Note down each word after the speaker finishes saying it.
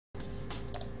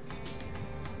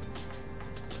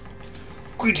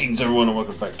Greetings everyone and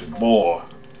welcome back to more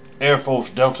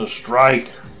Airforce Delta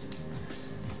Strike.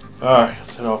 Alright,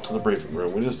 let's head off to the briefing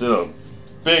room. We just did a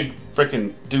big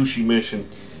freaking douchey mission.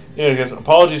 Yeah, guys,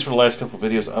 apologies for the last couple of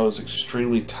videos. I was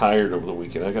extremely tired over the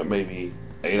weekend. I got maybe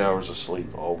 8 hours of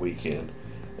sleep all weekend.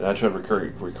 And I tried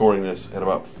recording this at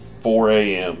about 4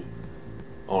 a.m.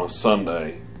 on a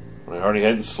Sunday when I already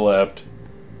hadn't slept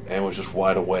and was just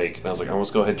wide awake. And I was like, I'm going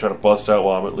to go ahead and try to bust out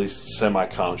while I'm at least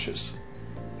semi-conscious.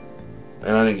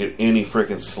 And I didn't get any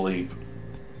freaking sleep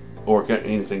or get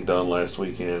anything done last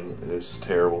weekend. It's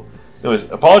terrible. Anyways,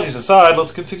 apologies aside,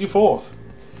 let's continue forth.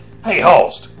 Hey,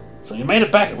 Holst, so you made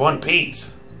it back in one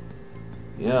piece.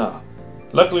 Yeah.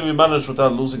 Luckily we managed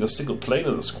without losing a single plane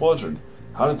in the squadron.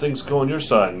 How did things go on your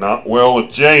side? Not well with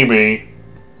Jamie.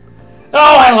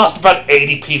 Oh, I lost about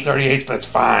 80 P-38s, but it's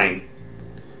fine.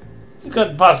 You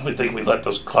couldn't possibly think we'd let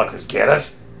those cluckers get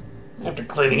us. After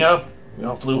cleaning up, we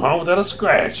all flew home without a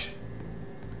scratch.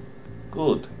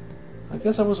 Good. I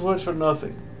guess I was worried for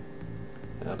nothing.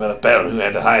 I bet a bet on who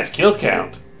had the highest kill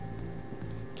count.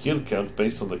 Kill count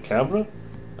based on the camera?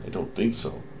 I don't think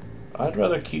so. I'd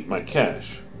rather keep my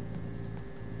cash.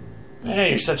 Man,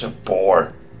 you're such a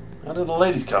bore. How did the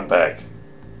ladies come back?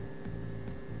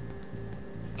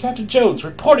 Captain Jones,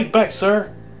 reporting back,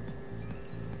 sir.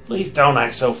 Please don't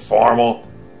act so formal.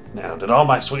 Now, did all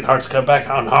my sweethearts come back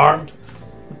unharmed?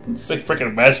 It's like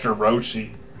freaking Master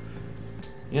Roshi.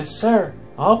 Yes, sir.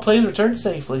 All planes returned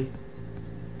safely.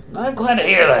 I'm glad to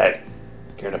hear that.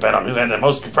 Care to bet on who had the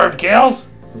most confirmed kills?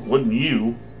 Wouldn't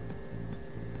you?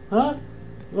 Huh?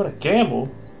 You want to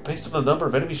gamble? Based on the number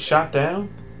of enemies shot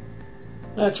down?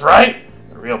 That's right.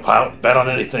 A real pilot would bet on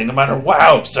anything, no matter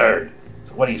how absurd.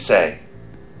 So what do you say?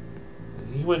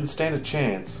 You wouldn't stand a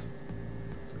chance.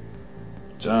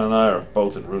 John and I are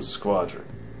both in Ruth's squadron.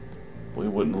 We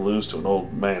wouldn't lose to an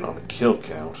old man on a kill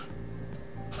count.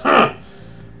 Huh.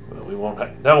 Well, we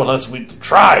won't know unless we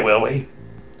try, will we?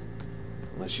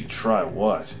 Unless you try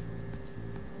what?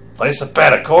 Place a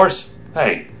bet, of course.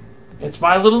 Hey, it's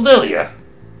my little Lilia.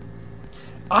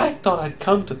 I thought I'd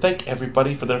come to thank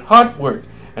everybody for their hard work,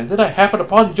 and then I happen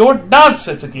upon your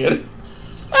nonsense again.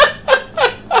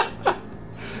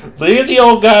 Leave the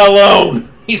old guy alone.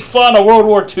 He's fun a World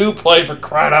War II play, for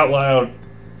crying out loud.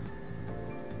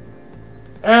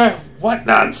 What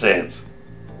nonsense?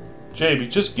 Jamie,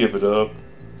 just give it up.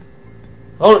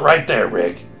 Hold it right there,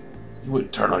 Rick. You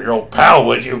wouldn't turn on your old pal,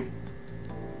 would you?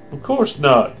 Of course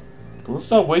not. But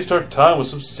let's not waste our time with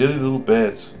some silly little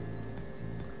bets.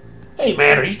 Hey,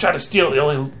 man, are you trying to steal the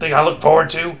only thing I look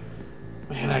forward to?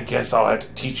 Man, I guess I'll have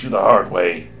to teach you the hard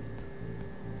way.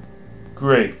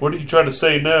 Great. What are you trying to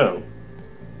say now?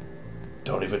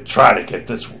 Don't even try to get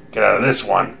out of this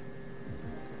one.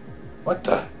 What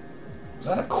the? Was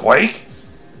that a quake?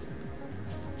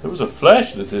 There was a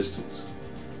flash in the distance.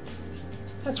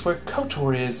 That's where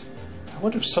KOTOR is. I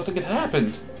wonder if something had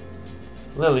happened.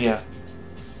 Lilia.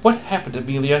 What happened,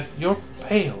 Amelia? You're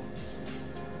pale.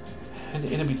 An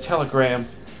enemy telegram.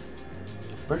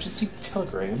 Emergency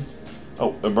telegram?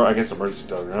 Oh, I guess emergency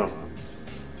telegram. I don't know.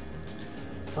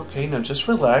 Okay, now just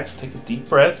relax, take a deep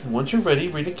breath, and once you're ready,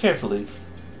 read it carefully.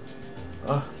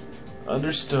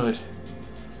 Understood.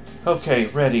 Okay,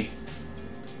 ready.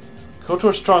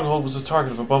 KOTOR Stronghold was the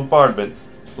target of a bombardment.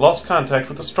 Lost contact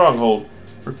with the stronghold.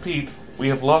 Repeat, we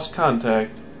have lost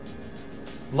contact.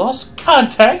 Lost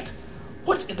contact?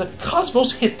 What in the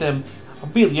cosmos hit them?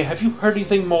 Amelia, have you heard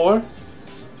anything more?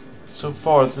 So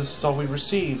far, this is all we've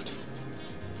received.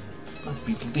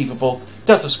 Unbelievable.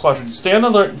 Delta Squadron, stay on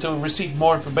alert until we receive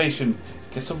more information.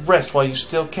 Get some rest while you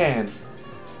still can.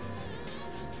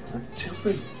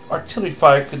 Artillery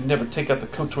fire could never take out the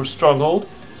KOTOR stronghold.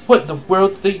 What in the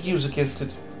world did they use against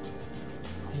it?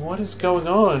 What is going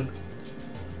on?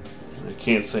 I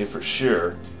can't say for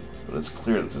sure, but it's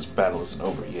clear that this battle isn't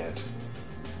over yet.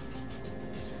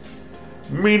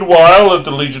 Meanwhile, at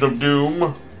the Legion of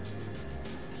Doom...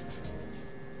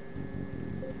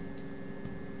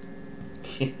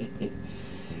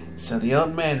 So the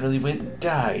old man really went and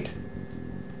died.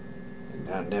 And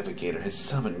now Navigator has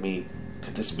summoned me.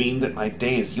 Could this mean that my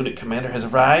day as unit commander has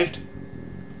arrived?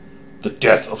 The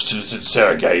death of Citizen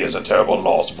Sergei is a terrible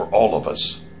loss for all of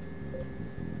us.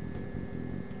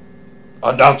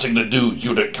 Announcing the new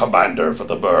unit commander for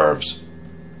the Mervs.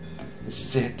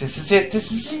 This is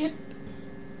it.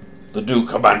 The new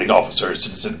commanding officer is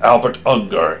Citizen Albert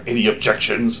Unger. Any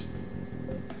objections?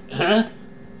 Huh?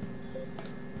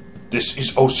 This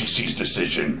is OCC's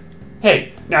decision.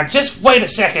 Hey, now just wait a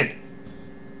second.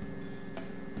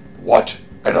 What?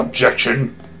 An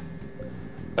objection?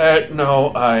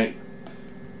 No, I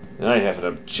have an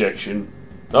objection.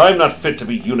 I'm not fit to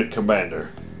be unit commander.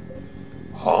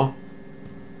 Huh?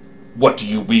 What do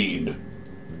you mean?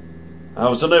 I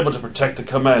was unable to protect the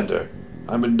commander.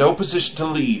 I'm in no position to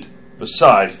lead.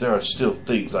 Besides, there are still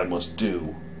things I must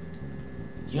do.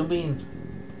 You mean...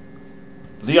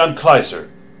 Leon Kleiser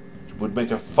would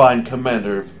make a fine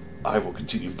commander if I will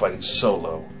continue fighting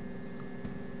solo.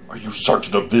 Are you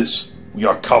certain of this? We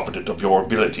are confident of your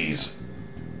abilities.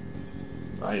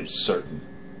 I am certain.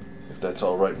 If that's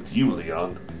all right with you,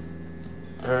 Leon.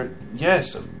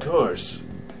 Yes, of course.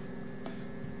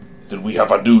 Then we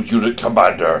have a new unit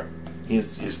commander.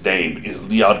 His name is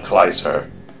Leon Kleiser.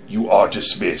 You are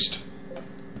dismissed.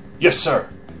 Yes, sir.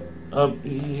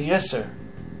 Yes, sir.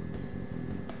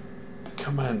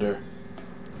 Commander,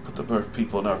 you put the Murph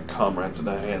people and our comrades in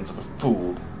the hands of a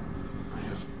fool. I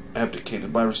have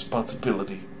abdicated my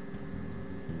responsibility.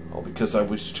 All because I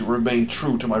wish to remain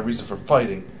true to my reason for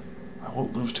fighting. I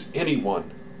won't lose to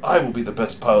anyone. I will be the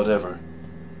best pilot ever.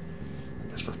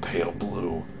 As for Pale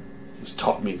Blue, he has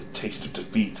taught me the taste of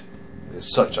defeat, and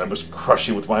as such I must crush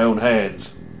him with my own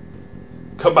hands.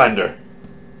 Commander,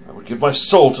 I would give my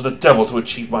soul to the devil to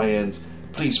achieve my ends.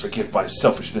 Please forgive my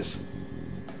selfishness.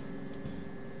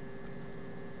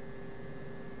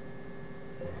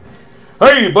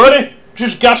 Hey, buddy!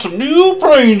 Just got some new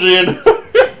planes in!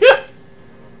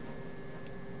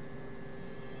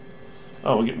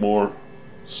 Oh, we get more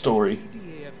story.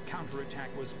 EDAF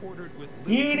counterattack was ordered with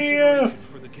EDAF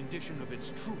for the condition of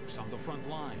its troops on the front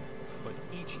line, but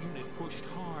each unit pushed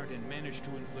hard and managed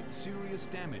to inflict serious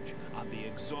damage on the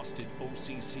exhausted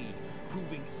OCC,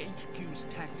 proving HQ's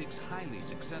tactics highly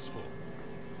successful.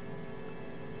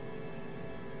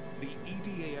 The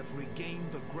EDAF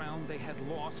regained the ground they had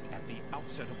lost at the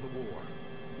outset of the war.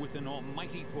 With an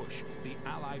almighty push, the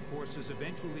Allied forces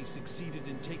eventually succeeded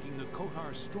in taking the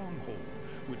Kotar stronghold,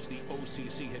 which the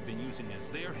OCC had been using as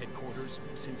their headquarters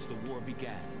since the war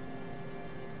began.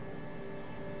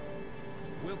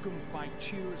 Welcomed by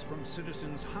cheers from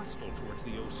citizens hostile towards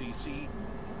the OCC,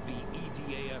 the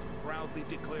EDAF proudly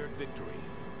declared victory,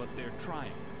 but their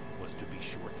triumph was to be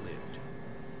short-lived.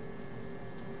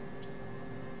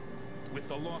 With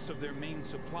the loss of their main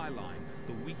supply line,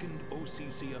 the weakened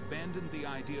OCC abandoned the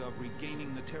idea of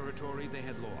regaining the territory they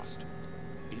had lost.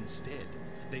 Instead,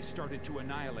 they started to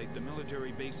annihilate the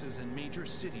military bases and major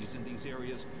cities in these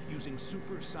areas using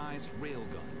super-sized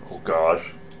railguns. Oh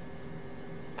gosh.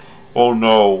 Oh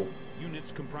no.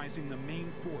 Units comprising the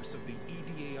main force of the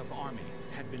EDAF army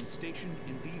had been stationed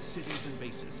in these cities and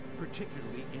bases,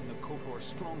 particularly in the Kotor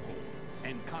stronghold,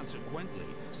 and consequently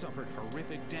suffered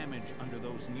horrific damage under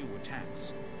those new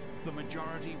attacks. The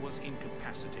majority was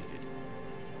incapacitated.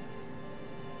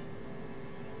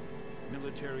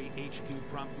 Military HQ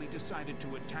promptly decided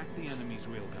to attack the enemy's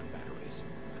railgun batteries.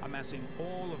 Amassing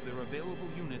all of their available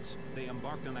units, they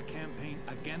embarked on a campaign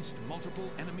against multiple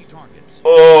enemy targets.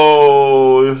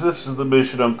 Oh, if this is the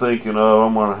mission I'm thinking of,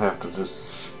 I'm gonna have to just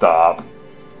stop.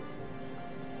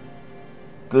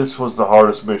 This was the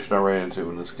hardest mission I ran into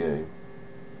in this game.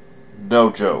 No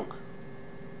joke.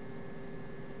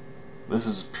 This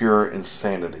is pure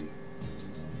insanity.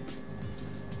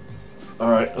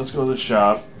 Alright, let's go to the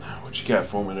shop. What you got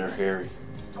for me there, Harry?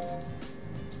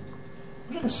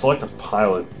 I can select a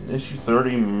pilot. Issue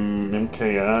 30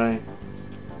 MKI.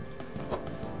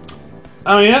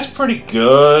 I mean, that's pretty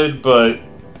good, but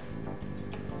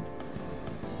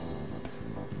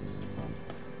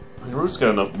I mean, Ruth's got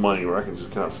enough money where I can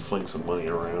just kind of fling some money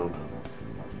around.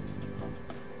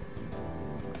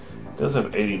 It does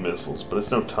have 80 missiles, but it's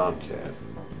no Tomcat.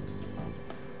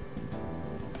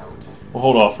 We'll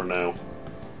hold off for now.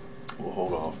 We'll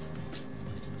hold off.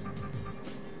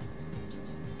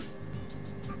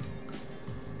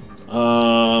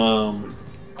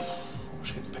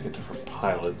 Wish I could pick a different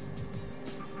pilot.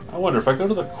 I wonder if I go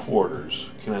to the quarters,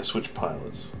 can I switch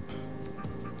pilots?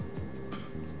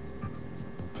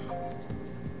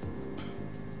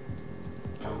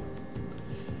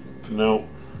 Nope.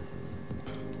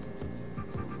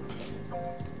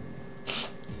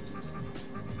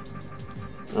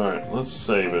 Alright, let's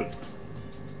save it.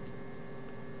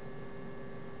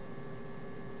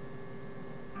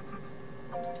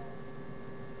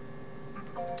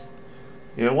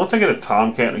 Yeah, once I get a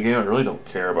Tomcat in the game, I really don't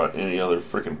care about any other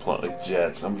freaking like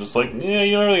jets. I'm just like, yeah,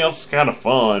 you know, everything else is kind of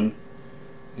fun.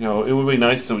 You know, it would be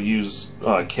nice to use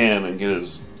Ken and get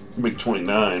his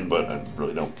MiG-29, but I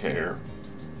really don't care.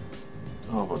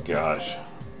 Oh my gosh.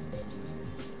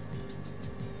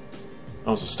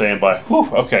 That was a standby. Whew,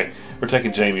 okay. We're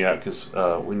taking Jamie out because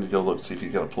we need to go look to see if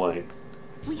he's got a plane.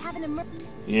 We have an emergency.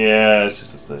 Yeah, it's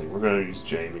just a thing. We're going to use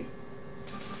Jamie.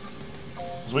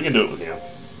 Because we can do it with him.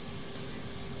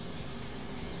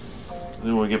 And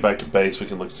then when we get back to base, we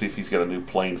can look see if he's got a new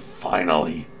plane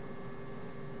finally.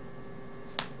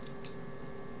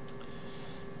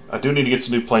 I do need to get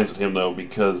some new planes with him though,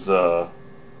 because the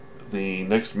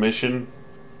next mission,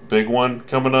 big one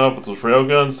coming up with those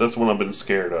railguns, that's the one I've been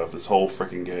scared of this whole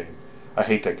freaking game. I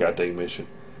hate that goddamn mission.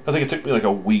 I think it took me like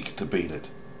a week to beat it.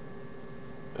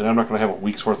 And I'm not going to have a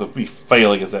week's worth of me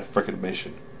failing at that freaking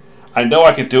mission. I know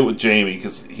I could do it with Jamie,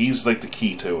 because he's like the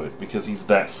key to it, because he's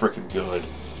that freaking good.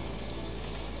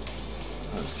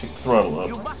 Let's kick the throttle up.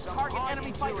 You must target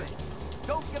enemy fighters.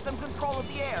 Don't give them control of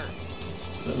the air.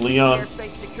 Leon.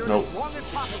 Nope.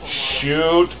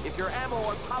 Shoot. If your ammo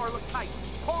or power look tight,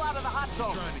 pull out of the hot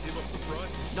zone.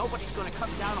 Nobody's going to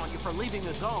come down on you for leaving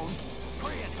the zone.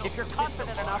 If you're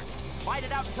confident enough, fight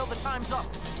it out until the time's up.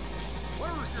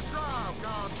 Where was your drive,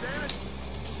 God damn it?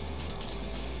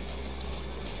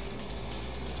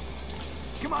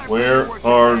 Come on, Where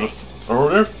are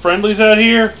there friendlies out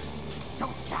here?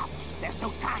 Don't stop. There's no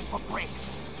time for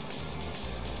breaks.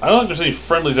 I don't think there's any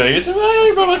friendlies out here. Is it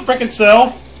really by my freaking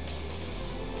self?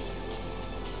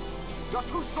 You're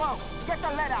too slow. Get the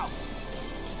lead out.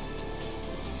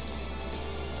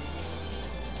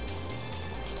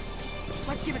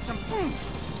 Let's give it some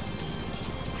oomph.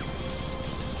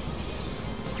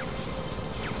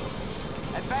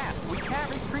 Advance. We can't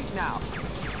retreat now.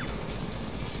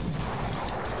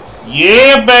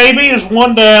 Yeah, baby. There's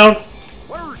one down.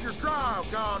 Where's your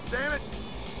drive, God damn it?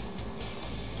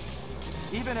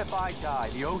 Even if I die,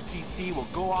 the OCC will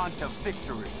go on to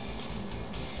victory.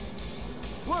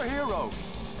 We're heroes.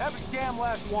 Every damn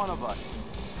last one of us.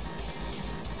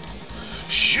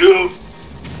 Shoot.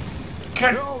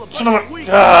 Son of a...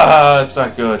 that's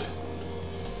not good.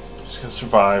 Just gonna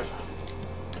survive.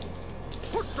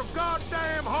 Put some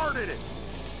goddamn heart in it.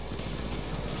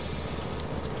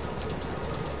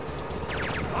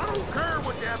 I don't care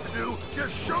what you have to do.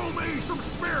 Just show me some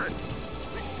spirit.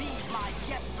 Receive my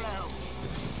death blow.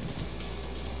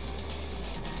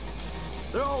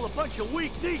 They're all a bunch of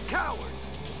weak-kneed cowards.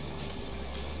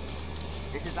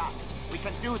 This is us. We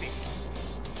can do this.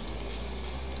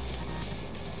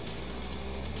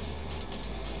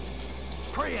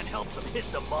 Praying helps them hit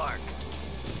the mark.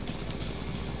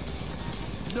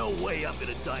 No way I'm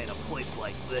gonna die in a place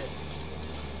like this.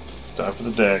 Time for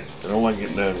the deck. I don't like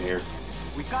getting down here.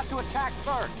 We got to attack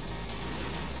first.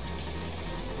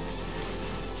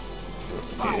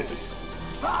 Okay.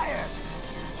 Fire!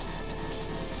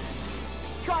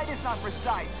 Try this on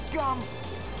precise, scum.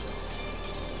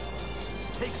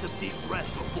 Take some deep breaths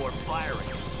before firing.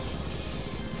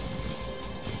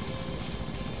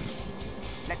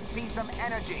 Let's see some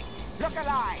energy. Look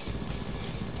alive.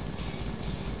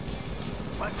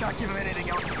 Let's not give him anything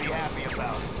else to be happy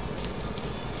about.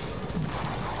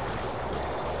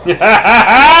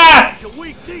 Bunch of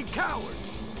weak-kneed cowards.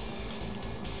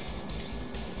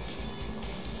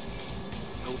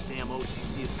 No damn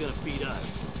OCC is gonna beat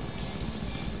us.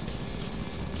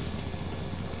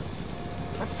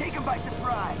 Let's take him by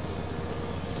surprise.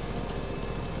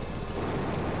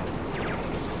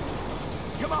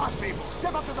 Come on, people.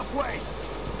 Step up to the plate.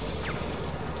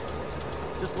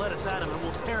 Just let us at him and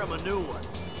we'll tear him a new one.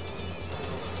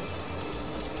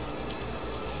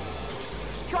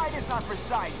 Try this on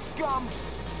precise, scum.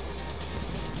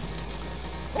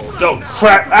 Don't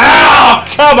crap! Ow!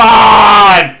 Come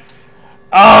on!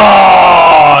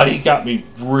 Oh, he got me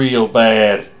real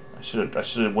bad. I should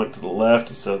have went to the left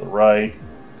instead of the right.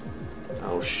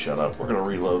 Oh, shut up! We're gonna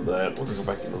reload that. We're gonna go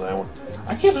back into that one.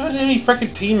 I can't find any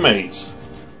freaking teammates.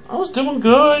 I was doing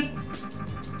good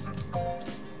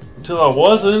until I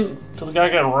wasn't. Until the guy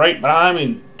got right behind me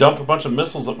and dumped a bunch of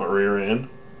missiles up my rear end.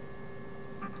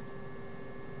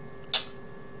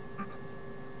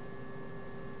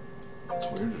 It's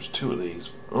weird. There's two of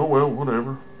these. Oh well,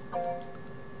 whatever.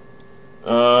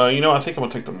 You know, I think I'm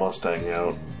gonna take the Mustang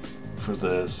out for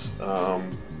this. So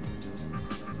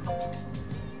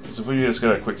if we just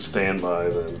got a quick standby,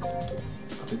 then I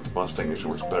think the Mustang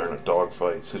usually works better in a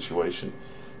dogfight situation.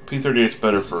 P-38's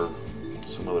better for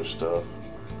some other stuff.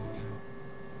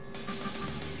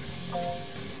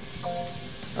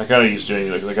 I gotta use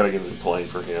Jamie. I gotta get a new plane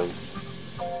for him.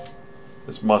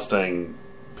 This Mustang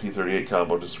P-38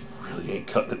 combo just really ain't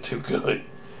cutting it too good.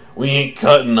 We ain't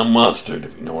cutting the mustard,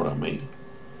 if you know what I mean.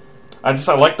 I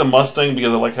like the Mustang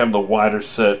because I like having the wider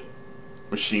set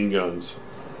machine guns.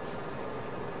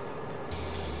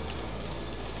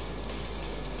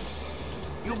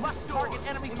 You must target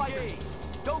enemy fighters.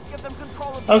 Don't give them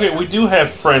control of the Okay, air. we do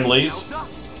have friendlies.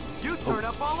 You turn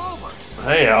up all over.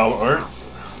 Hey, Albert.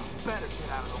 Better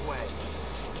get out of the way.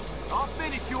 I'll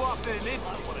finish you off in an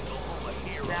instant. I want to go home a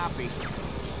hero. Snappy.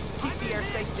 Keep the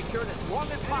airspace secured as long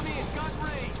as possible.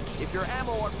 If your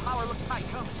ammo or power look tight,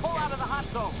 pull out of the hot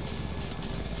zone.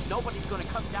 Nobody's going to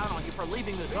come down on you for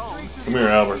leaving the zone. Come here,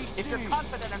 Albert. If you're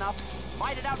confident enough,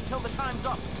 fight it out until the time's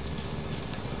up.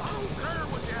 I don't care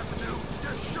what you have to do.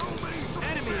 Just show me some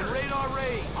Enemy in radar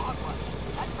range.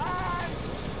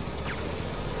 Advance!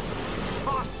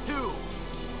 Thoughts too.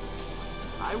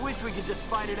 I wish we could just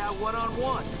fight it out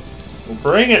one-on-one. Well,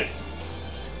 bring it.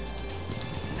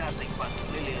 Nothing but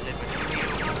lily livered.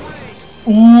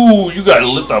 Ooh, you got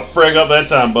lit the frig up that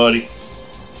time, buddy.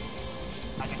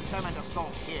 A determined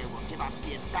assault here will give us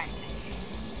the advantage.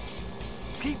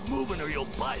 Keep moving or you'll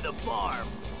buy the farm.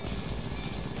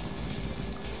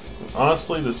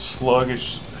 Honestly, the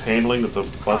sluggish handling that the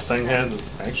Mustang has is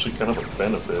actually kind of a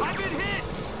benefit. I've been hit.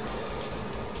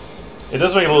 It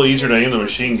does make it a little easier to aim the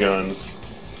machine guns.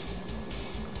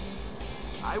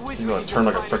 I wish You're we gonna could turn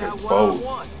just like a fight it frickin' out boat.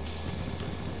 one-on-one.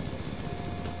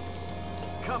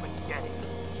 Come and get it.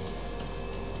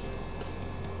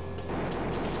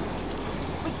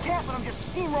 We can't let them just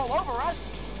steamroll over us.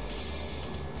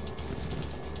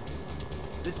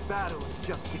 This battle is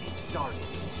just getting started.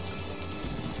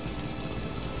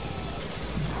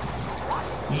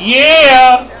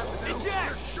 Yeah! Eject!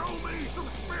 Just show me some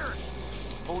spirit.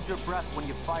 Hold your breath when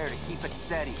you fire to keep it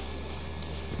steady.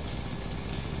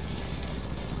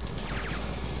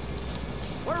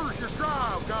 Where's your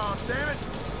drive, goddammit?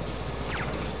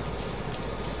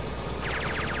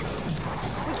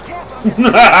 We can't let them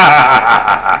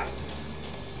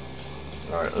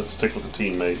just... Alright, let's stick with the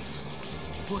teammates.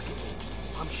 Look at me.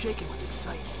 I'm shaking with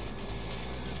excitement.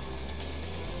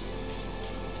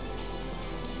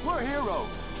 We're heroes.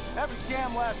 Every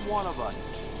damn last one of us.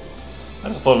 I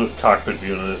just love the cockpit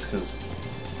view of this because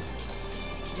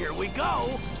Here we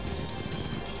go.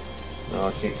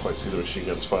 I can't quite see the machine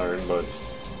guns firing, but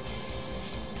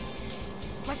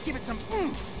Let's give it some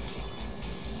oomph.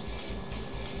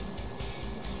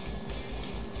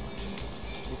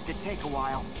 This could take a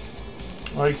while.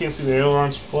 oh, you can't see the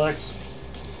ailerons flex.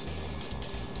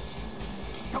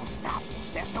 Don't stop.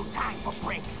 There's no time for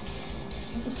breaks.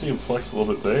 I can see him flex a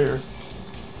little bit there.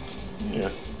 Yeah,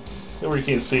 there where you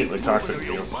can't see it in the cockpit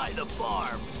view. Buy the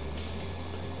farm.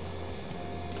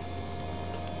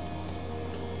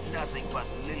 Nothing but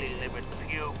lily-livered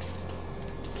pukes.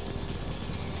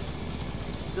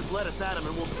 Just let us at him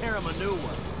and we'll tear him a new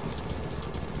one.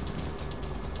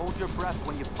 Hold your breath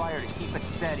when you fire to keep it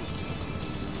steady.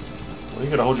 Well, you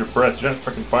gotta hold your breath. You're not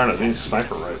freaking firing at any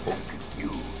sniper rifle.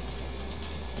 You're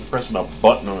pressing a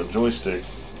button on a joystick.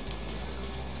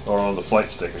 Or on the flight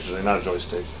stick, I should say, not a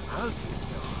joystick. I'll take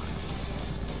it on.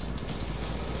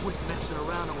 Quit messing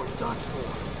around and we're done for.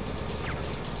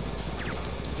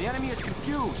 The enemy is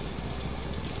confused.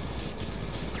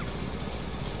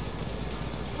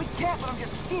 We can't let them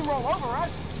just steamroll over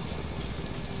us.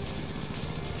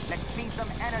 Let's see some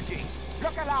energy.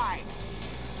 Look alive.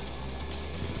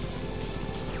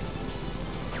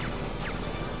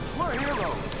 We're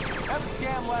heroes. Every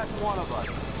damn last one of us.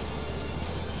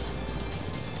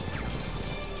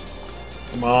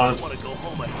 Come on. I want to go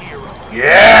home a hero.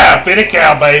 Yeah! Fit a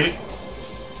cow, baby!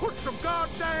 Put some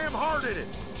goddamn heart in it.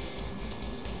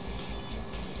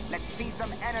 Let's see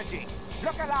some energy.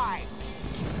 Look alive.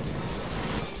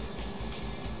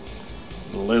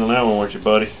 A little on that one, weren't you,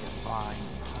 buddy? Fine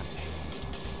punishment.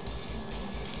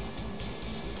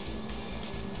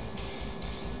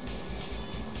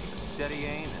 Keep a steady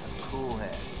aim and a cool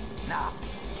head. Nah.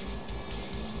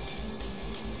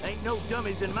 Ain't no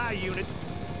dummies in my unit.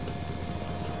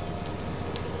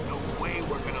 No way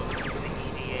we're gonna lose to the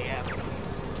EDAF.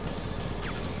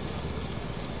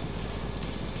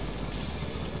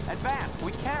 Advance.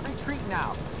 We can't retreat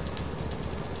now.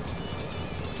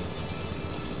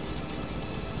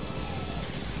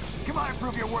 Come on and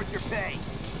prove you're worth your pay.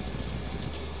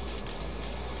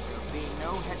 There'll be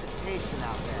no hesitation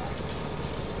out there.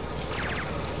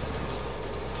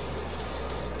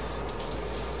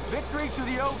 Victory to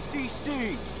the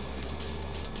OCC!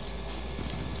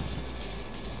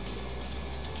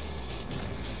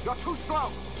 You're too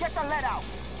slow! Get the lead out!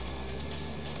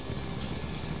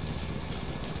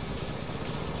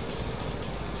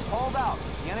 Hold out.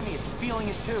 The enemy is feeling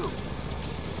it too.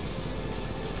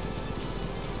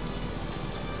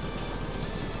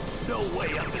 No way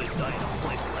I'm gonna die in a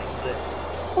place like this.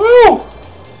 Woo!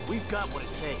 We've got what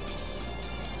it takes.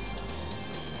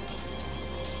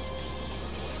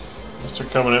 They're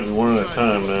coming at me one at a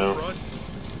time now.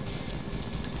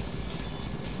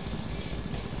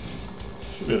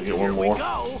 Should be able to get one more.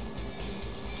 Go.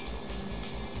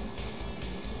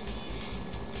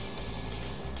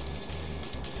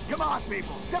 Come on,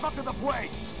 people, step up to the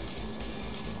plate.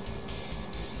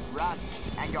 Run,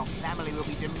 and your family will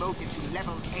be demoted to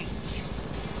level H.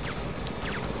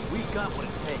 We've got what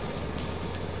it takes.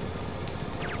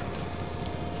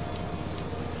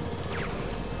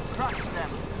 Crush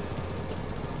them.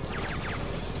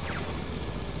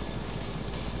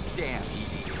 Damn,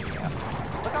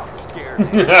 look how scared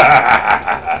they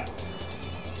are.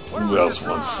 Who else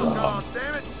wants some? God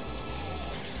damn it!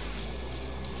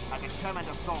 A determined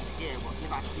assault here will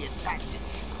give us the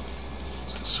advantage.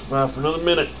 Survive for another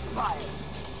minute. Fire!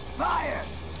 Fire!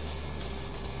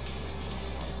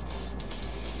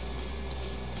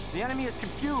 The enemy is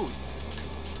confused.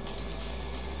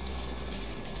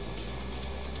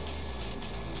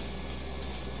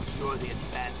 You're the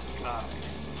advanced guard.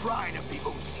 Pride of the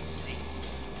OCC.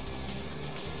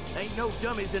 Ain't no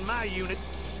dummies in my unit.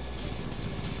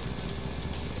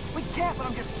 We can't let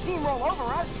them just steamroll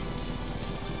over us.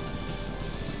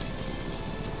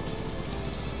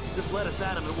 Just let us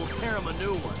at them and we'll tear them a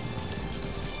new one.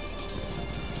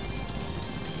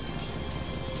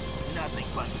 Nothing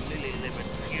but lily-livered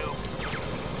pukes.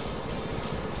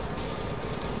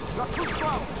 You're too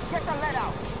slow. Get the lead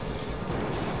out.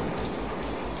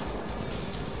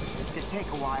 This could take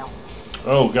a while.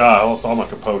 Oh god, I lost all my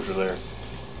composure there.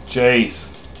 Jeez.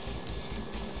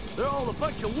 They're all a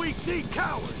bunch of weak-kneed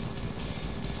cowards.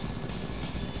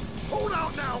 Hold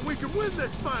out now, we can win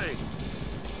this thing.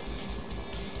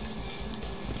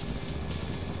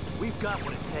 We've got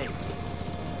what it takes.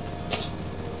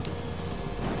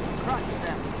 Crush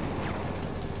them.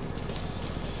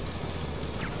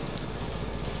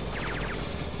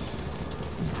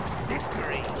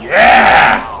 Victory.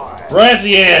 Yeah! Right at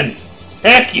the end.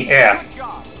 Heck yeah! Good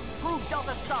job. True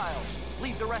Delta style.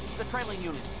 Leave the rest of the trailing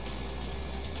units.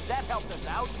 That helped us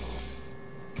out.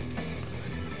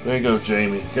 There you go,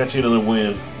 Jamie. Got you another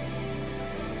win.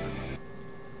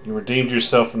 You redeemed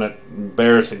yourself from that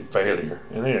embarrassing failure.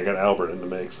 And hey, I got Albert in the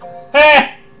mix.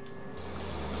 Ha!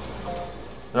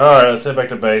 Alright, let's head back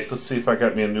to base. Let's see if I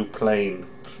got me a new plane.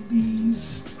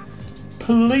 Please.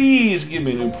 Please give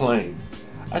me a new plane.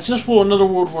 I just want another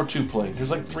World War II plane. There's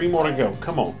like 3 more to go.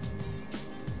 Come on.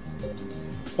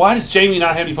 Why does Jamie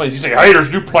not have any planes? You say, hey,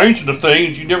 there's new planes in the thing,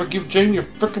 and you never give Jamie a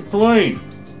freaking plane.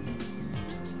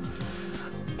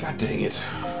 God dang it.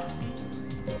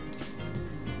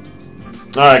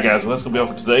 Alright guys, well that's going to be all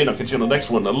for today, and I'll catch you on the next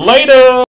one. Later!